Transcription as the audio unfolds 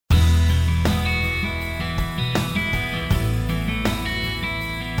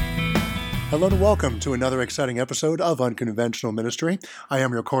Hello and welcome to another exciting episode of Unconventional Ministry. I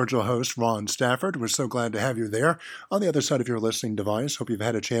am your cordial host, Ron Stafford. We're so glad to have you there on the other side of your listening device. Hope you've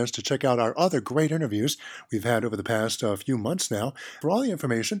had a chance to check out our other great interviews we've had over the past few months now. For all the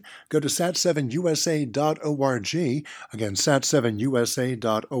information, go to sat7usa.org. Again,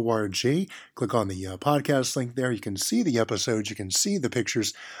 sat7usa.org. Click on the podcast link there. You can see the episodes. You can see the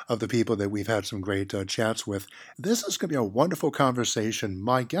pictures of the people that we've had some great chats with. This is going to be a wonderful conversation.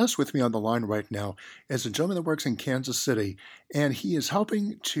 My guest with me on the line right now is a gentleman that works in Kansas City, and he is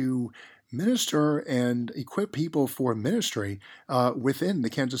helping to minister and equip people for ministry within the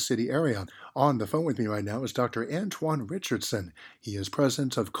Kansas City area. On the phone with me right now is Dr. Antoine Richardson. He is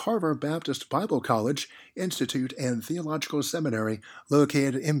president of Carver Baptist Bible College, Institute, and Theological Seminary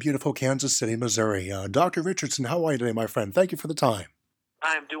located in beautiful Kansas City, Missouri. Dr. Richardson, how are you today, my friend? Thank you for the time.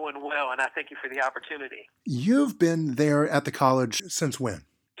 I'm doing well, and I thank you for the opportunity. You've been there at the college since when?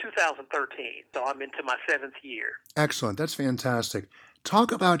 2013, so I'm into my 7th year. Excellent. That's fantastic.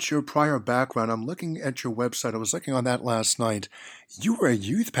 Talk about your prior background. I'm looking at your website. I was looking on that last night. You were a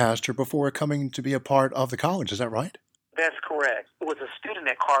youth pastor before coming to be a part of the college. Is that right? That's correct. I was a student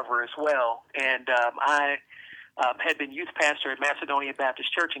at Carver as well, and I had been youth pastor at Macedonia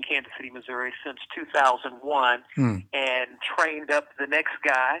Baptist Church in Kansas City, Missouri since 2001, and trained up the next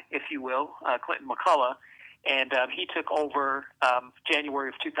guy, if you will, Clinton McCullough, and he took over January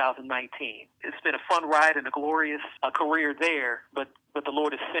of 2019. It's been a fun ride and a glorious career there, but the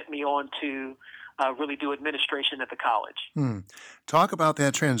Lord has sent me on to really do administration at the college. Talk about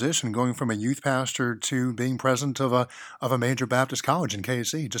that transition, going from a youth pastor to being president of a major Baptist college in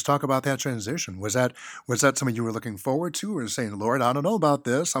KC. Just talk about that transition. Was that something you were looking forward to, or saying, Lord, I don't know about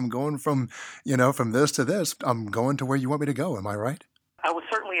this. I'm going from this to this. I'm going to where you want me to go. Am I right? I was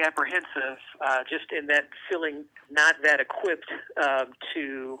certainly apprehensive, just in that feeling not that equipped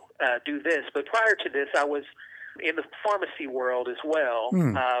to do this. But prior to this, I was in the pharmacy world as well,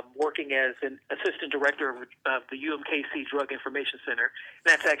 working as an assistant director of the UMKC Drug Information Center.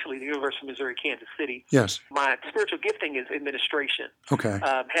 And that's actually the University of Missouri, Kansas City. Yes. My spiritual gifting is administration. Okay.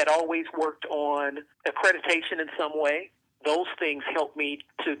 Had always worked on accreditation in some way. Those things helped me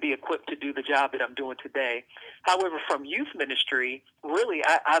to be equipped to do the job that I'm doing today. However, from youth ministry, really,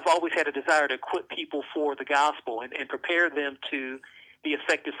 I've always had a desire to equip people for the gospel and prepare them to be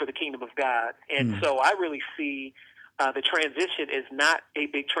effective for the kingdom of God. And so I really see the transition is not a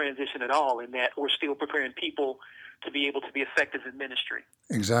big transition at all, in that we're still preparing people to be able to be effective in ministry.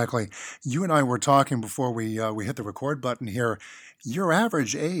 Exactly. You and I were talking before we hit the record button here. Your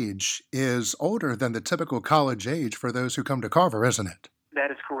average age is older than the typical college age for those who come to Carver, isn't it?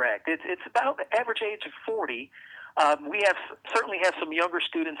 That is correct. It's about the average age of 40. We certainly have some younger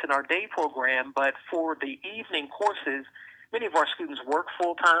students in our day program, but for the evening courses, many of our students work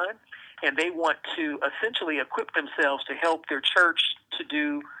full-time, and they want to essentially equip themselves to help their church to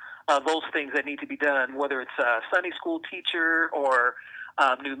do those things that need to be done, whether it's a Sunday school teacher or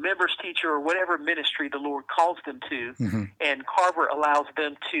new members teacher or whatever ministry the Lord calls them to. And Carver allows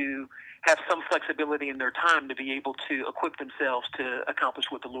them to have some flexibility in their time to be able to equip themselves to accomplish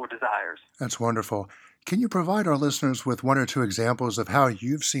what the Lord desires. That's wonderful. Can you provide our listeners with one or two examples of how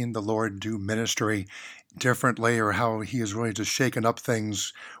you've seen the Lord do ministry differently, or how he has really just shaken up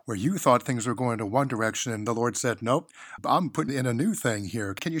things where you thought things were going to one direction and the Lord said, nope, I'm putting in a new thing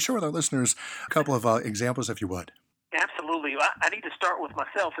here? Can you share with our listeners a couple of examples, if you would? Absolutely. I need to start with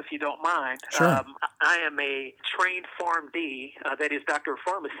myself, if you don't mind. Sure. I am a trained PharmD, that is Doctor of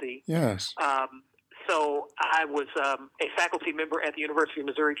Pharmacy. Yes. So I was a faculty member at the University of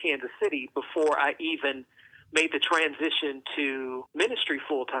Missouri, Kansas City before I even made the transition to ministry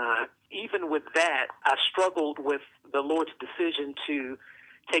full-time. Even with that, I struggled with the Lord's decision to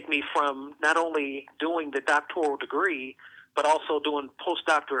take me from not only doing the doctoral degree, but also doing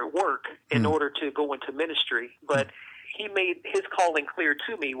postdoctorate work in order to go into ministry. But he made his calling clear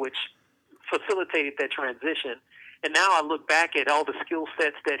to me, which facilitated that transition. And now I look back at all the skill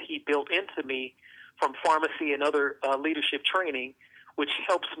sets that he built into me from pharmacy and other leadership training, which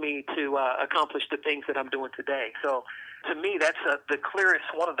helps me to accomplish the things that I'm doing today. So to me, that's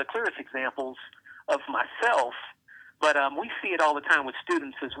one of the clearest examples of myself. But we see it all the time with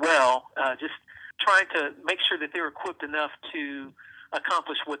students as well, just trying to make sure that they're equipped enough to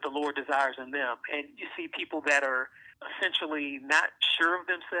accomplish what the Lord desires in them. And you see people that are essentially not sure of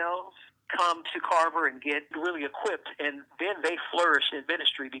themselves come to Carver and get really equipped, and then they flourish in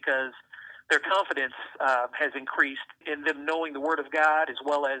ministry because their confidence has increased in them knowing the Word of God, as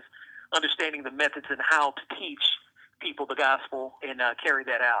well as understanding the methods and how to teach people the gospel and carry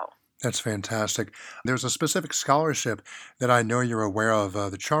that out. That's fantastic. There's a specific scholarship that I know you're aware of,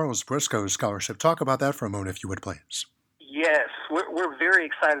 the Charles Briscoe Scholarship. Talk about that for a moment, if you would, please. Yes, we're very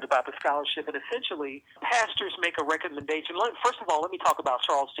excited about the scholarship, and essentially, pastors make a recommendation. First of all, let me talk about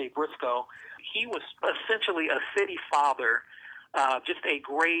Charles J. Briscoe. He was essentially a city father, just a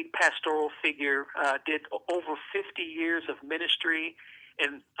great pastoral figure, did over 50 years of ministry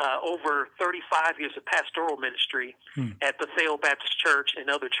and over 35 years of pastoral ministry at Bethel Baptist Church and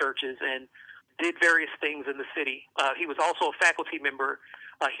other churches, and did various things in the city. He was also a faculty member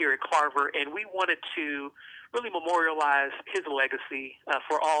here at Carver, and we wanted to really memorialize his legacy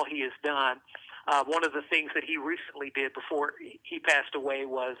for all he has done. One of the things that he recently did before he passed away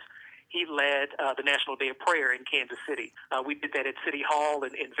was he led the National Day of Prayer in Kansas City. We did that at City Hall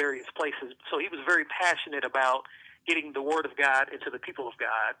and in various places. So he was very passionate about getting the Word of God into the people of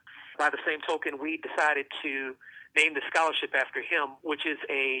God. By the same token, we decided to name the scholarship after him, which is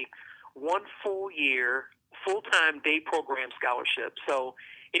a 1 full year, full-time day program scholarship. So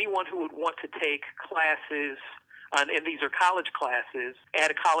anyone who would want to take classes, and these are college classes, at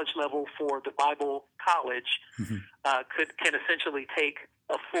a college level for the Bible College, can essentially take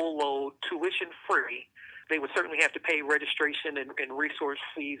a full load, tuition-free. They would certainly have to pay registration and resource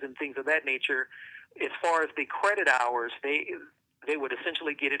fees and things of that nature. As far as the credit hours, they would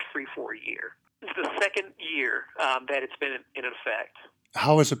essentially get it free for a year. It's the second year that it's been in effect.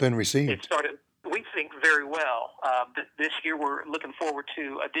 How has it been received? It started, we think, very well. This year we're looking forward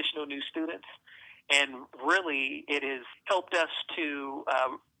to additional new students, and really it has helped us to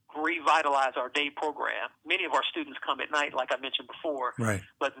revitalize our day program. Many of our students come at night, like I mentioned before, right.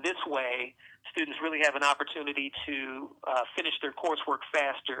 But this way, students really have an opportunity to finish their coursework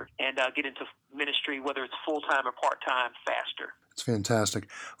faster and get into ministry, whether it's full-time or part-time, faster. That's fantastic.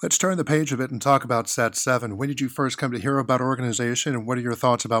 Let's turn the page a bit and talk about SAT7. When did you first come to hear about our organization, and what are your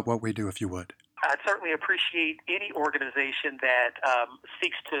thoughts about what we do, if you would? I'd certainly appreciate any organization that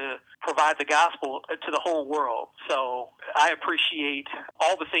seeks to provide the gospel to the whole world. So I appreciate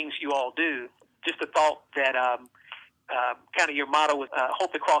all the things you all do. Just the thought that kind of your motto is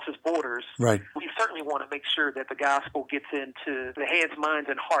hope that crosses borders. Right. We certainly want to make sure that the gospel gets into the hands, minds,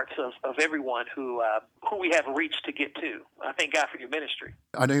 and hearts of everyone who we have reached to get to. I thank God for your ministry.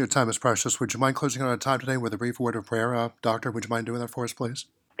 I know your time is precious. Would you mind closing on our time today with a brief word of prayer? Doctor, would you mind doing that for us, please?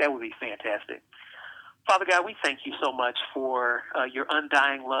 That would be fantastic. Father God, we thank you so much for your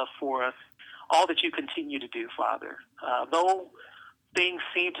undying love for us, all that you continue to do, Father. Though things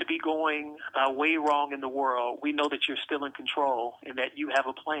seem to be going way wrong in the world, we know that you're still in control and that you have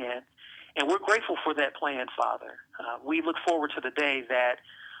a plan. And we're grateful for that plan, Father. We look forward to the day that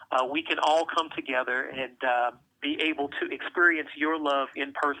we can all come together and be able to experience your love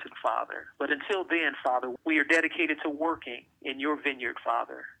in person, Father. But until then, Father, we are dedicated to working in your vineyard,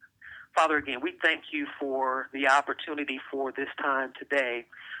 Father. Father, again, we thank you for the opportunity for this time today.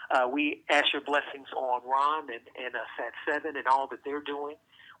 We ask your blessings on Ron and SAT7 and all that they're doing.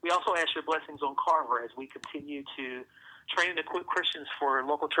 We also ask your blessings on Carver as we continue to train and equip Christians for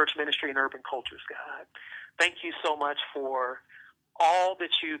local church ministry and urban cultures, God. Thank you so much for all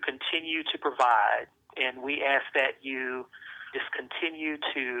that you continue to provide, and we ask that you just continue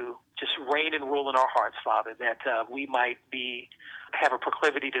to just reign and rule in our hearts, Father, that we might have a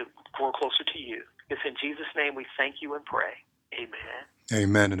proclivity to grow closer to you. It's in Jesus' name we thank you and pray. Amen.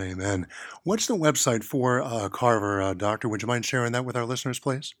 Amen and amen. What's the website for Carver, Doctor? Would you mind sharing that with our listeners,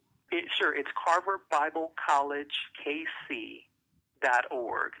 please? Sure. It's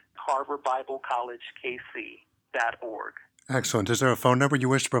carverbiblecollegekc.org. carverbiblecollegekc.org. Excellent. Is there a phone number you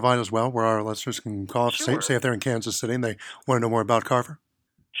wish to provide as well where our listeners can call up, Sure. say if they're in Kansas City and they want to know more about Carver?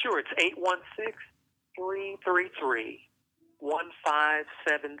 Sure. It's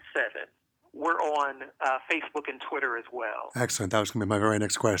 816-333-1577. We're on Facebook and Twitter as well. Excellent. That was going to be my very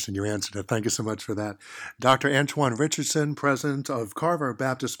next question. You answered it. Thank you so much for that. Dr. Antoine Richardson, president of Carver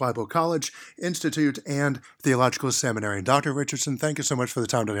Baptist Bible College, Institute, and Theological Seminary. Dr. Richardson, thank you so much for the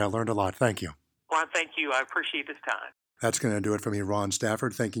time today. I learned a lot. Thank you. Well, thank you. I appreciate this time. That's going to do it for me, Ron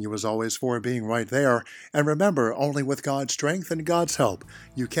Stafford, thanking you as always for being right there. And remember, only with God's strength and God's help,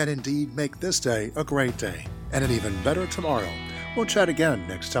 you can indeed make this day a great day and an even better tomorrow. We'll chat again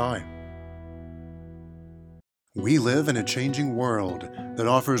next time. We live in a changing world that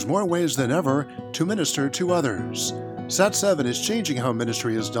offers more ways than ever to minister to others. SAT7 is changing how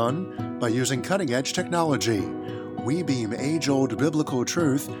ministry is done by using cutting-edge technology. We beam age-old biblical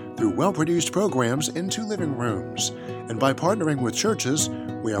truth through well-produced programs into living rooms. And by partnering with churches,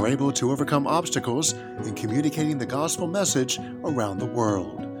 we are able to overcome obstacles in communicating the gospel message around the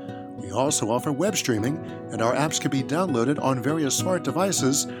world. We also offer web streaming, and our apps can be downloaded on various smart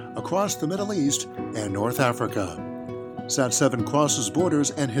devices across the Middle East and North Africa. Sat7 crosses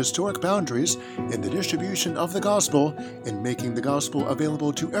borders and historic boundaries in the distribution of the gospel and making the gospel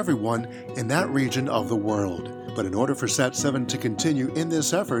available to everyone in that region of the world. But in order for Sat7 to continue in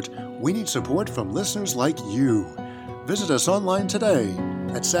this effort, we need support from listeners like you. Visit us online today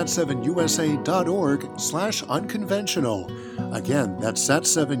at sat7usa.org/unconventional. Again, that's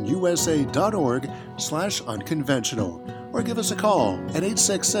sat7usa.org/unconventional. Or give us a call at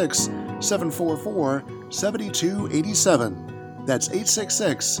 866-744-7287. That's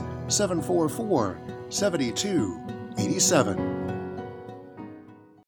 866-744-7287.